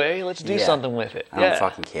anyway. Let's do something with it. I don't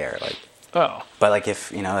fucking care. Like, but like,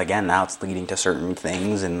 if, you know, again, now it's leading to certain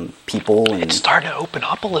things and people, and it's starting to open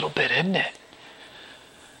up a little bit, isn't it?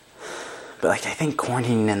 But like, I think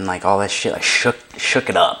quarantine and like all that shit like shook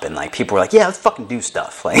it up, and like people were like, yeah, let's fucking do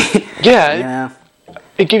stuff. Like, yeah.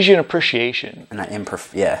 It gives you an appreciation. And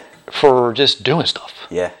for just doing stuff.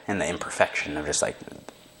 Yeah, and the imperfection of just like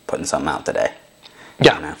putting something out today.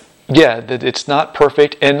 Yeah. You know? Yeah, that it's not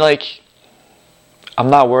perfect, and like, I'm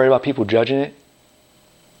not worried about people judging it.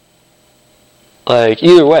 Like,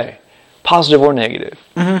 either way, positive or negative.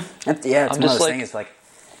 Mm-hmm. It's one of those things. It's like,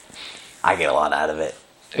 I get a lot out of it.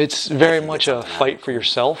 It's very much a fight for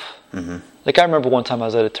yourself. Mm-hmm. Like, I remember one time I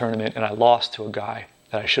was at a tournament and I lost to a guy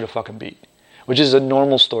that I should have fucking beat, which is a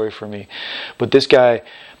normal story for me. But this guy,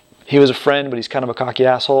 he was a friend, but he's kind of a cocky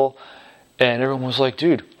asshole. And everyone was like,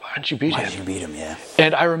 dude, why didn't you beat him? Why did you beat him, yeah.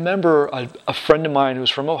 And I remember a friend of mine who was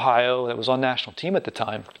from Ohio that was on national team at the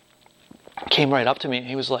time came right up to me and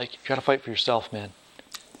he was like, you got to fight for yourself, man.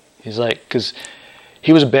 He's like, because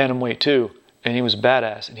he was a bantamweight too, and he was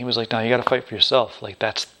badass. And he was like, no, you got to fight for yourself. Like,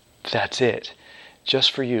 that's it.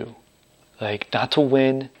 Just for you. Like, not to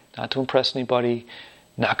win, not to impress anybody,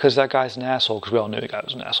 Not because that guy's an asshole, because we all knew the guy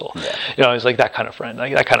was an asshole. Yeah. You know, he's like that kind of friend.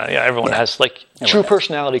 Like that kind of, everyone has, like, true does.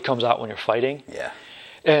 personality comes out when you're fighting. Yeah.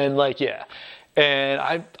 And, like, yeah. And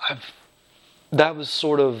I've that was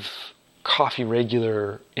sort of coffee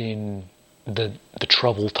regular in the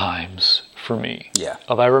trouble times for me. Yeah.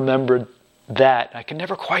 I remembered that. I could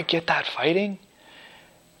never quite get that fighting.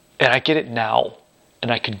 And I get it now.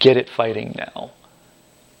 And I could get it fighting now.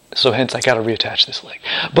 So hence, I got to reattach this leg.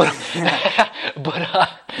 But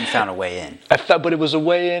You found a way in. but it was a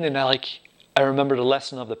way in, and I remembered a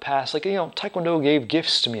lesson of the past. Like, Taekwondo gave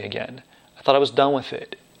gifts to me again. I thought I was done with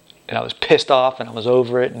it, and I was pissed off, and I was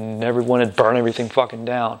over it, and everyone had burned everything fucking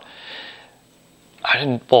down. I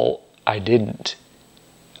didn't.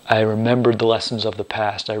 I remembered the lessons of the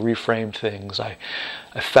past. I reframed things. I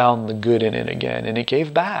found the good in it again, and it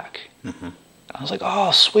gave back. Mm-hmm. I was like,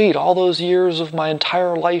 oh, sweet, all those years of my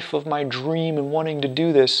entire life, of my dream and wanting to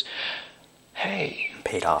do this, hey.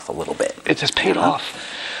 Paid off a little bit. It just paid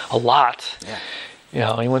off a lot.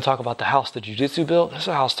 Yeah. You want to talk about the house that Jiu-Jitsu built? That's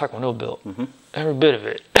a house Taekwondo built. Mm-hmm. Every bit of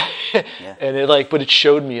it. Yeah. And but it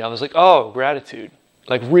showed me, I was like, oh, gratitude.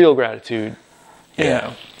 Like, real gratitude.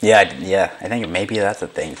 Yeah. Yeah, I think maybe that's the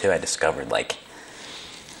thing, too. I discovered,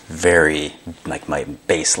 very, my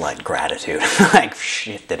baseline gratitude,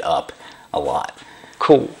 shifted up a lot.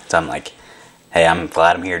 Cool. So I'm like, hey, I'm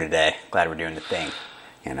glad I'm here today. Glad we're doing the thing,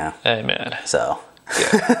 Hey, man. So.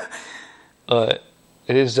 Yeah.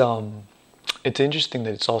 It is, it's interesting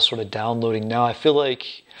that it's all sort of downloading now. I feel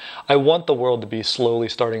like I want the world to be slowly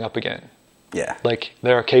starting up again. Yeah. Like,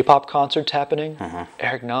 there are K-pop concerts happening. Mm-hmm.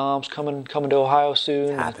 Eric Nam's coming to Ohio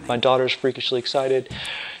soon. Happening. My daughter's freakishly excited.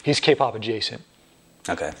 He's K-pop adjacent.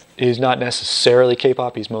 Okay. He's not necessarily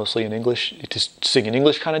K-pop. He's mostly an English, just singing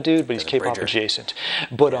English kind of dude, but he's K-pop adjacent.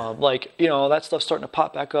 But that stuff's starting to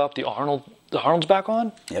pop back up. The Arnold's back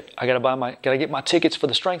on. Yep. I gotta get my tickets for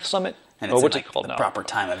the Strength Summit. And it's what's in, it called the now? proper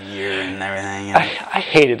time of year and everything. I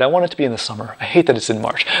hate it. I want it to be in the summer. I hate that it's in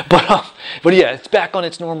March. But yeah, it's back on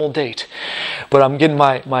its normal date. But I'm getting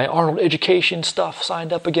my Arnold education stuff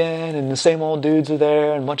signed up again, and the same old dudes are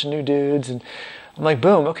there, and a bunch of new dudes, and I'm like,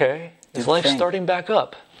 boom, okay. His life's starting back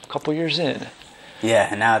up a couple years in. Yeah,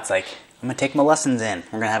 and now it's like, I'm going to take my lessons in.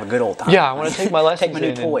 We're going to have a good old time. Yeah, I want to take my lessons take my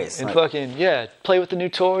new toys. And fucking, play with the new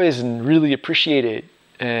toys and really appreciate it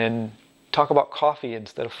and talk about coffee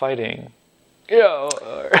instead of fighting. Yeah.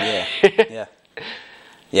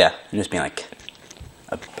 Yeah, and just being like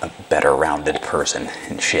a better rounded person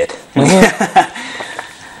and shit.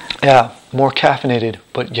 Mm-hmm. Yeah, more caffeinated,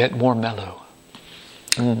 but yet more mellow.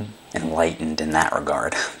 Mm. Enlightened in that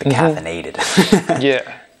regard. The caffeinated.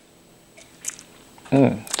 Yeah.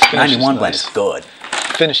 91 blend is good.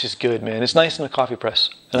 Finish is good, man. It's nice in the coffee press.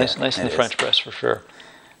 Nice in the French press for sure.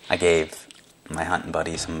 I gave my hunting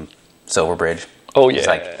buddy some Silverbridge. Oh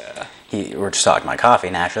yeah. We're just talking about coffee.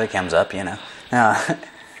 Naturally, comes up, And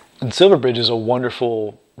Silverbridge is a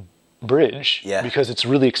wonderful bridge. Yeah. Because it's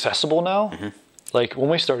really accessible now. Mm-hmm. Like when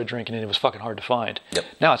we started drinking it was fucking hard to find. Yep.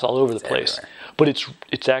 Now it's all over the place. Everywhere. But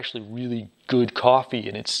it's actually really good coffee,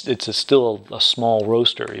 and it's still a small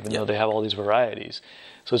roaster, even though they have all these varieties.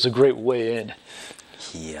 So it's a great way in.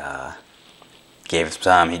 He gave us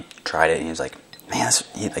some. He tried it, and he was like, "Man,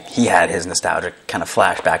 he had his nostalgic kind of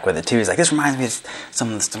flashback with it too." He's like, "This reminds me of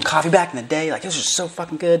some coffee back in the day. Like, this was so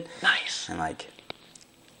fucking good." Nice. And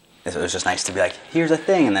it was just nice to be like, "Here's a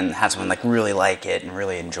thing," and then have someone really like it and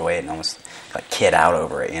really enjoy it and almost kid out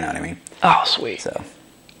over it. You know what I mean? Oh, sweet. So.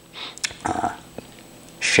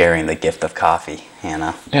 Sharing the gift of coffee,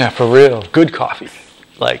 Yeah, for real. Good coffee.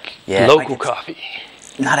 Local coffee.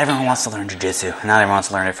 Not everyone wants to learn jiu-jitsu. Not everyone wants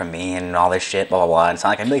to learn it from me and all this shit, blah, blah, blah. And it's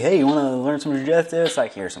not like I'm like, hey, you want to learn some jiu-jitsu? It's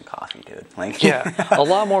like, here's some coffee, dude. Yeah, a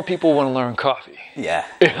lot more people want to learn coffee. Yeah.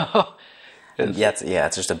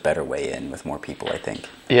 It's just a better way in with more people, I think.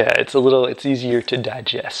 Yeah, it's easier to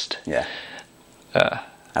digest. Yeah.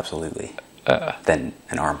 Absolutely. Than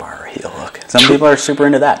an armbar or a heel hook. Some people are super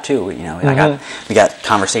into that too. We got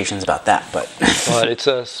conversations about that, but it's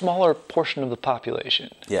a smaller portion of the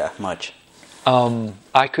population. Yeah, much.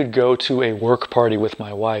 I could go to a work party with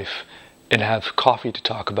my wife and have coffee to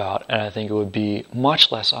talk about, and I think it would be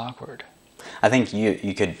much less awkward. I think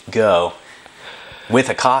you could go with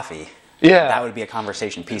a coffee. Yeah. That would be a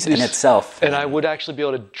conversation piece in itself. And I would actually be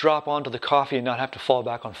able to drop onto the coffee and not have to fall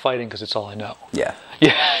back on fighting because it's all I know. Yeah.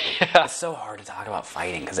 Yeah. It's so hard to talk about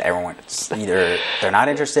fighting because everyone's either they're not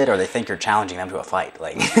interested or they think you're challenging them to a fight.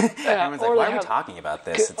 Everyone's like, why are we talking about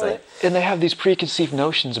this? And they have these preconceived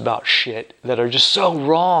notions about shit that are just so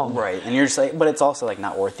wrong. Right. And you're just like, but it's also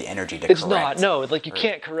not worth the energy to correct. It's not. No, you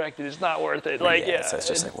can't correct it. It's not worth it. So it's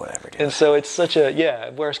just whatever, dude. And so it's such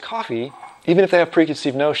whereas coffee, even if they have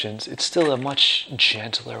preconceived notions, it's still a much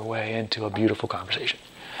gentler way into a beautiful conversation.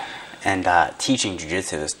 And teaching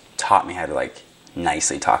jiu-jitsu has taught me how to like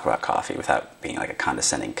nicely talk about coffee without being like a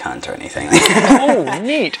condescending cunt or anything. Oh,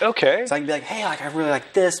 neat. Okay. So I can be like, hey, like I really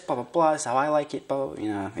like this, blah blah blah. This is how I like it, blah, blah. You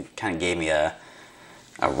know, it kind of gave me a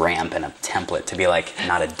ramp and a template to be like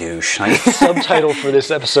not a douche. Like, subtitle for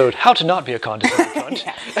this episode: How to not be a condescending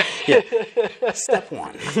cunt. yeah. Step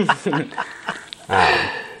 1.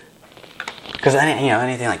 Because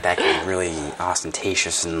anything like that can be really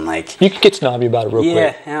ostentatious and like You can get snobby about it real quick.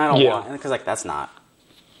 Yeah, and I don't want, because like that's not.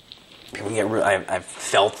 People can get I've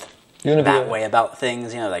felt that way about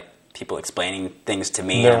things. You know, like people explaining things to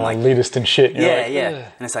me. They're and I'm like elitist and shit. You're yeah, like, yeah,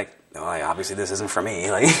 "Ugh." and it's like, oh, obviously this isn't for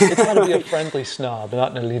me. Like, It's got to be a friendly snob,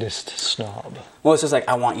 not an elitist snob. well, it's just like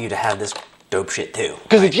I want you to have this dope shit too.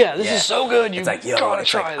 Because Like, this is so good. You It's like, yo, gotta it's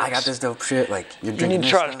try like, this. I got this dope shit. Like, you're You drinking need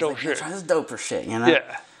to this try this stuff, dope like, shit. Try this doper shit. You know?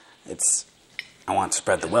 Yeah. I want to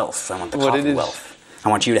spread the wealth. I want the What it coffee is- wealth. I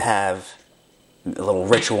want you to have a little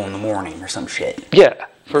ritual in the morning or some shit. Yeah,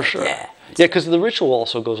 for sure. Yeah. Yeah, because the ritual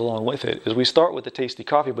also goes along with it. Is we start with the tasty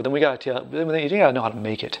coffee, but then you gotta know how to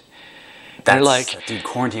make it. That's like- dude,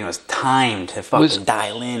 quarantine was time to fucking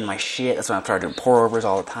dial in my shit. That's why I'm starting doing pour overs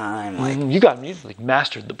all the time. Like, You like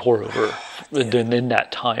mastered the pour over in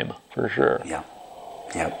that time for sure. yeah,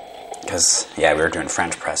 because we were doing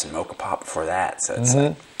French press and mocha pop before that, so it's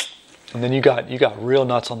like, And then you got real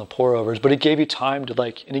nuts on the pour overs, but it gave you time to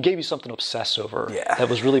and it gave you something to obsess over. Yeah. That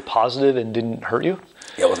was really positive and didn't hurt you.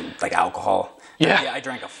 it wasn't like alcohol. Yeah. I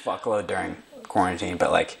drank a fuckload during quarantine,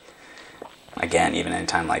 but like, again, even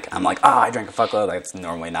anytime like I'm like, I drank a fuckload, like it's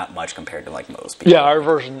normally not much compared to like most people. Yeah, our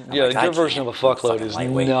version. I'm Yeah, like, I your version of a can't. I'm fuckload fucking is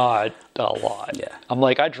lightweight. not a lot. Yeah. I'm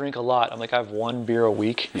like, I drink a lot. I'm like, I have 1 beer a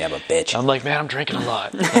week. Yeah, but bitch. I'm like, man, I'm drinking a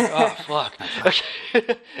lot. Like, oh fuck.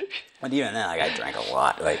 But even then, like I drank a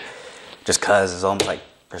lot, like just cause it's almost like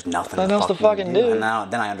there's nothing Nothing else to fucking do. And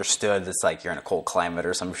then I understood it's like you're in a cold climate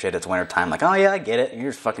or some shit. It's wintertime. Like, oh yeah, I get it.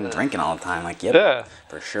 You're just fucking drinking all the time. Like, yep, Yeah.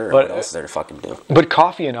 for sure. But- What else is there to fucking do? But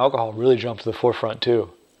coffee and alcohol really jumped to the forefront too,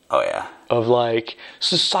 Oh yeah, of like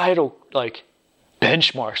societal like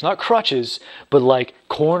benchmarks, not crutches, but like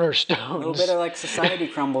cornerstones. a little bit of like society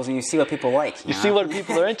crumbles, and you see what people like. You see what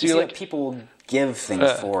people are into. You see You're what like, people will give things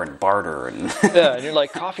for and barter and. yeah, and you're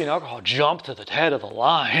like, coffee and alcohol jump to the head of the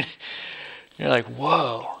line. You're like,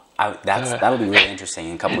 whoa. That'll be really interesting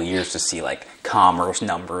in a couple of years to see like commerce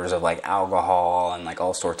numbers of like alcohol and like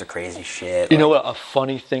all sorts of crazy shit. You know what? A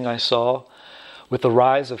funny thing I saw with the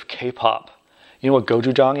rise of K-pop. You know what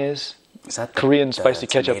gochujang is? Is that Korean spicy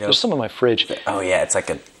ketchup. tomato- There's some in my fridge. Oh yeah, it's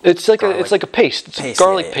like a. It's like garlic a paste. It's paste, a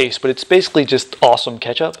garlic yeah. paste, but it's basically just awesome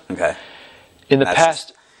ketchup. Okay. In the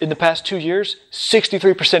That's past 2 years,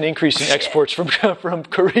 63% increase in Shit. exports from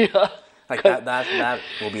Korea. Like that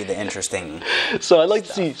will be the interesting. So I'd like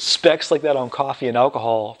to see specs like that on coffee and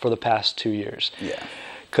alcohol for the past 2 years. Yeah.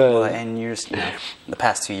 'Cause- Well, and the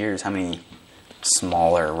past 2 years, how many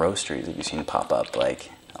smaller roasteries have you seen pop up? Like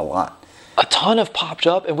a lot. a ton have popped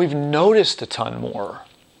up, and we've noticed a ton more.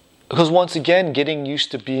 Because once again,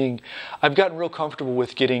 I've gotten real comfortable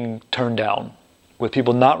with getting turned down, with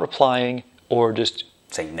people not replying or just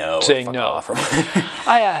Saying no. Saying fuck no. off.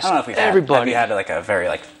 I asked I don't know if we've everybody had like a very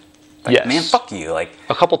like yes, man, fuck you. Like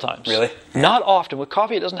a couple times. Really? Yeah. Not often. With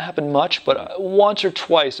coffee, it doesn't happen much, but once or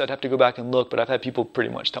twice, I'd have to go back and look. But I've had people pretty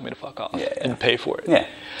much tell me to fuck off and pay for it. Yeah.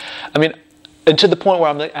 I mean, and to the point where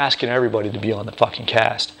I'm like asking everybody to be on the fucking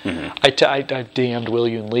cast. Mm-hmm. I DM'd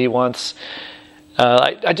William Lee once.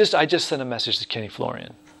 I just sent a message to Kenny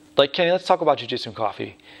Florian. Like, Kenny, let's talk about jiu-jitsu and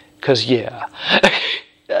coffee. Because, yeah.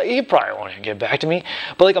 He probably won't even get back to me.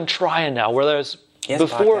 But, like, I'm trying now. Where there's... He has a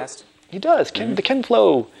podcast? He does. The Ken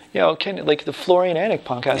Flo, Ken, like the Florian Anik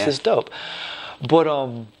podcast is dope.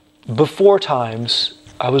 But before times,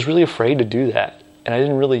 I was really afraid to do that. And I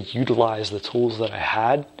didn't really utilize the tools that I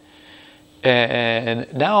had.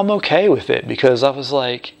 And now I'm okay with it because I was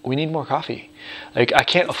like, we need more coffee. Like, I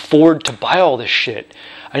can't afford to buy all this shit.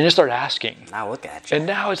 I just start asking. Now look at you. And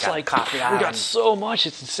now it's Got like, Coffee we Island. got so much.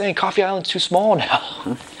 It's insane. Coffee Island's too small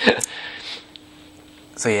now.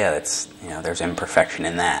 So yeah, that's there's imperfection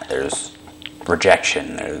in that. There's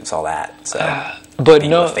rejection. There's all that. So But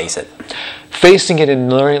being no, able to face it. facing it and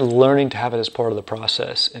learning to have it as part of the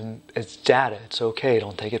process. And it's data. It's okay.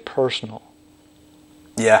 Don't take it personal.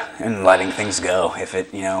 Yeah, and letting things go. If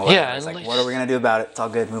it, Yeah, it's and like, like- what are we gonna do about it? It's all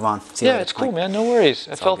good. Move on. See you Yeah, later. it's cool, Like, man. No worries.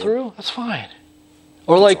 I all fell good. through. That's fine.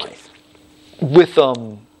 Or it's like life. with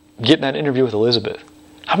getting that interview with Elizabeth.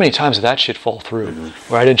 How many times did that shit fall through?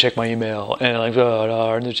 Where I didn't check my email and like,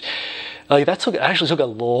 and like that actually took a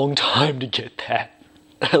long time to get that.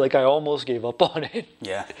 Like I almost gave up on it.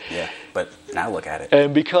 Yeah. But now look at it.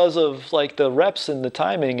 And because of like the reps and the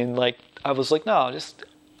timing and like I was like, no, just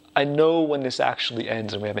I know when this actually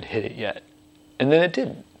ends and we haven't hit it yet. And then it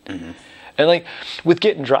didn't. Mm-hmm. And like with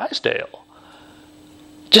getting Drysdale,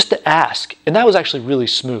 just to ask, and that was actually really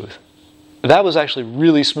smooth.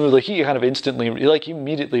 Like he kind of instantly, like he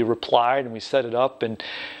immediately replied and we set it up and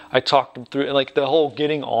I talked him through, and like the whole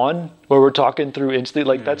getting on where we're talking through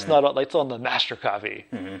instantly, like that's not, that's on the master copy.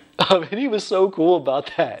 And he was so cool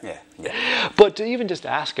about that. Yeah. But to even just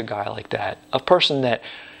ask a guy like that, a person that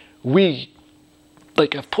we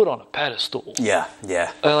like have put on a pedestal. Yeah.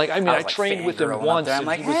 I trained with him once. I'm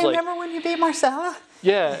like, hey, remember when you beat Marcella?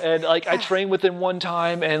 Yeah, and like I trained with him one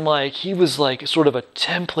time, and like he was like sort of a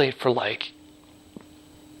template for like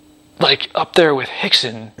up there with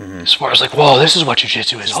Rickson as far as like, whoa, this is what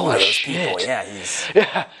jiu-jitsu is. Holy shit! People.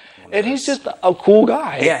 Yeah, and he's just a cool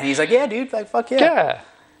guy. Yeah, and he's like, yeah, dude, like fuck yeah. Yeah.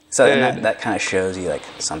 So and that kind of shows you like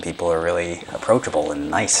some people are really approachable and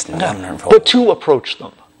nice and wonderful. But to approach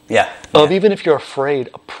them. Yeah. Even if you're afraid,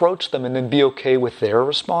 approach them and then be okay with their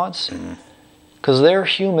response. Because they're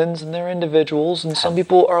humans and they're individuals, and some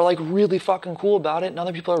people are like really fucking cool about it, and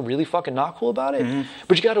other people are really fucking not cool about it.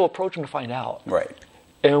 But you got to approach them to find out. Right.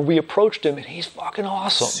 And we approached him, and he's fucking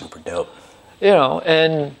awesome. Super dope.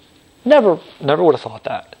 And never would have thought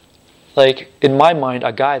that. Like in my mind,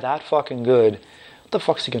 a guy that fucking good, what the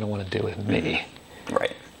fuck's he gonna want to do with me?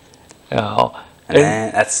 Right. And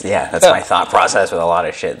then that's my thought process with a lot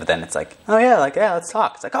of shit. But then it's like, oh yeah, let's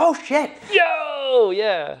talk. It's like, oh shit.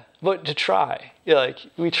 Yeah. But to try,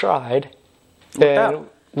 we tried, and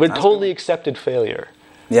we totally accepted failure.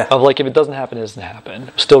 Yeah. Of like, if it doesn't happen, it doesn't happen.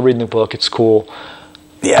 I'm still reading the book. It's cool.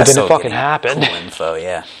 Yeah. But then it fucking happened. Cool info.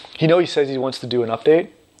 Yeah. He says he wants to do an update.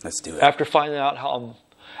 Let's do it. After finding out how,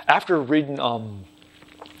 after reading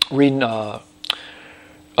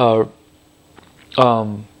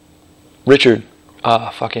Richard,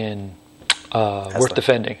 Worth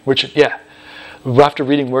Defending. Richard, yeah. After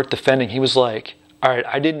reading Worth Defending, he was like, all right,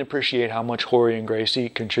 I didn't appreciate how much Rorion Gracie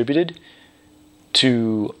contributed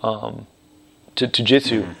to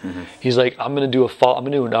jiu-jitsu. He's like, I'm gonna do an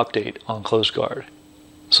update on Close Guard.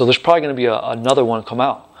 So there's probably gonna be another one come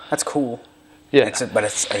out. That's cool. Yeah.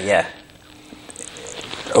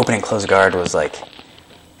 Opening Close Guard was like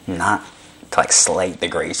not to like slight the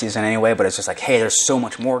Gracies in any way, but it's just like, hey, there's so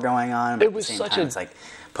much more going on. But it was it's like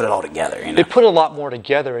put it all together. It put a lot more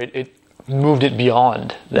together. It moved it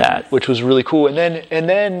beyond that, which was really cool, and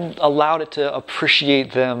then allowed it to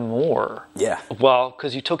appreciate them more. Yeah. Well,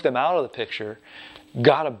 because you took them out of the picture,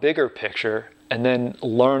 got a bigger picture, and then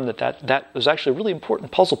learned that was actually a really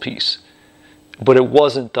important puzzle piece. But it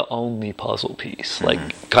wasn't the only puzzle piece.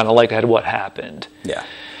 Like kind of like what happened. Yeah.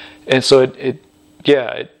 And so it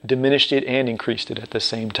diminished it and increased it at the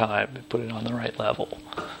same time. It put it on the right level.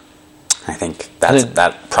 I think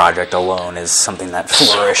that project alone is something that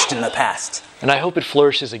flourished in the past. And I hope it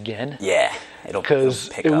flourishes again. Yeah.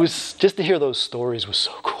 Because it was, just to hear those stories was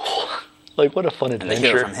so cool. Like, what a fun adventure. And to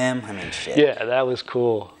hear from him, I mean, shit. Yeah, that was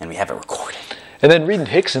cool. And we have it recorded. And then reading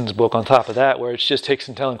Rickson's book on top of that, where it's just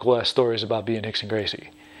Rickson telling cool-ass stories about being Rickson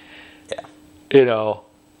Gracie. Yeah.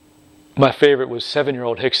 My favorite was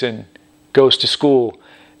 7-year-old Rickson goes to school,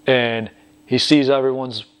 and he sees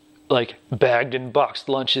everyone's like bagged and boxed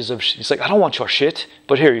lunches he's like, I don't want your shit,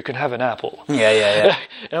 but here, you can have an apple. Yeah.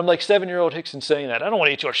 And I'm like, 7-year-old Rickson saying that, I don't want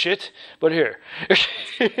to eat your shit, but here.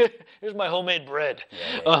 Here's my homemade bread.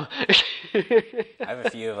 Yeah. I have a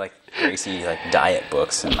few of like Gracie like diet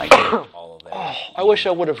books and like all of that. Oh, I wish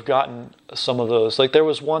I would have gotten some of those. Like there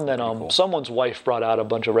was one that someone's wife brought out a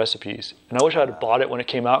bunch of recipes, and I wish I had bought it when it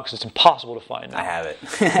came out because it's impossible to find now. I have it.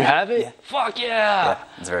 You have it? Yeah. Fuck yeah! Yeah,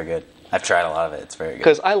 it's very good. I've tried a lot of it. It's very good.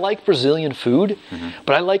 Because I like Brazilian food,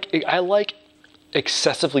 but I like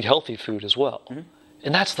excessively healthy food as well,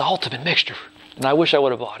 and that's the ultimate mixture. And I wish I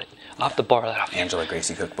would have bought it. I'll have to borrow that off you. Angela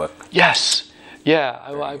Gracie cookbook. Yes. Yeah.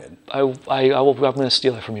 I'm going to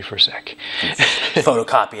steal it from you for a sec.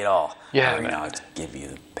 Photocopy it all. Yeah. I'll just give you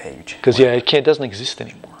the page. Because it doesn't exist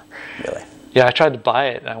anymore. Really? Yeah, I tried to buy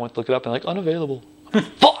it and I went to look it up and unavailable.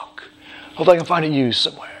 Fuck. Hope I can find it used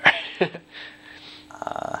somewhere.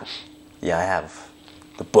 Yeah, I have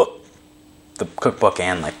the book, the cookbook,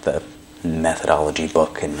 and like the methodology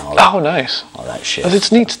book and all that. Oh, nice. All that shit.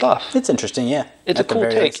 It's neat stuff. It's interesting, yeah. It's a cool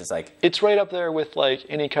take. Least, it's right up there with like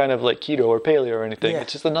any kind of like keto or paleo or anything. Yeah.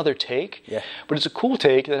 It's just another take. Yeah. But it's a cool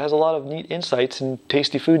take that has a lot of neat insights and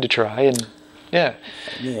tasty food to try, and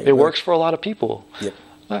it works for a lot of people. Yep.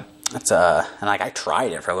 Yeah. That's and like I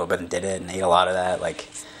tried it for a little bit and did it and ate a lot of that. Like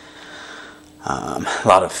A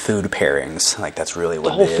lot of food pairings. Like that's really what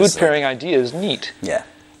The whole it food is. pairing idea is neat. Yeah.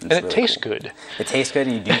 And it tastes good. It tastes good,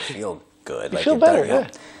 and you do feel good. You feel better, yeah.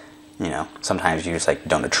 You know, sometimes you just like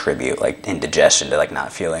don't attribute like indigestion to like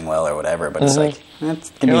not feeling well or whatever, but it's like that's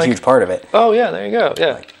gonna be a huge part of it. Oh yeah, there you go.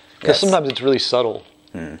 Yeah, because yes. sometimes it's really subtle,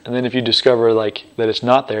 and then if you discover like that it's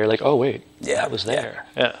not there, like oh wait, that was there.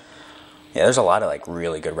 Yeah. Yeah, there's a lot of like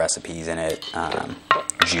really good recipes in it.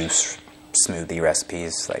 Juice smoothie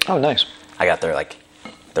recipes. Like oh nice. I got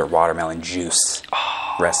their watermelon juice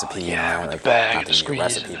recipe. Yeah, like the bag, not the squeeze.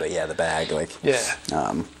 recipe, but yeah, the bag. Like Yeah.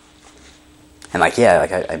 And like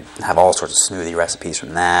I have all sorts of smoothie recipes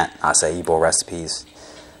from that. Acai bowl recipes.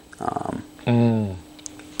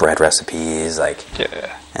 Bread recipes. Like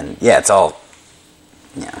Yeah. and yeah, it's all.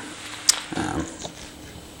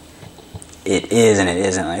 It is and it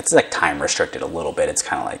isn't. It's like time restricted a little bit. It's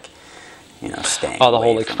kind of like staying. Oh, the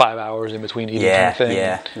whole away like from, 5 hours in between eating kind of thing.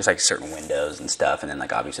 Yeah. There's like certain windows and stuff, and then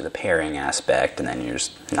like obviously the pairing aspect, and then you're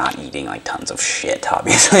just not eating like tons of shit,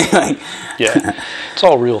 obviously. Like, Yeah. It's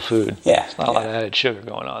all real food. Yeah, It's not a lot of added sugar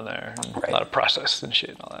going on there. Right. A lot of processed and shit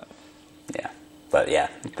and all that. yeah, but yeah,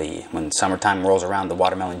 when summertime rolls around, the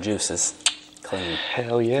watermelon juice is clean.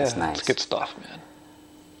 Hell yeah. It's nice. It's good stuff, man.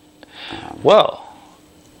 Well,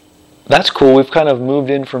 that's cool. We've kind of moved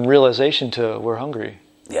in from realization to we're hungry.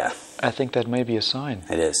 Yeah, I think that may be a sign.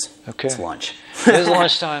 it is. Okay. It's lunch. It is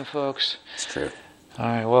lunchtime, folks. It's true. All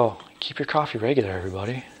right, well, keep your coffee regular,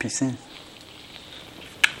 everybody. Peace in.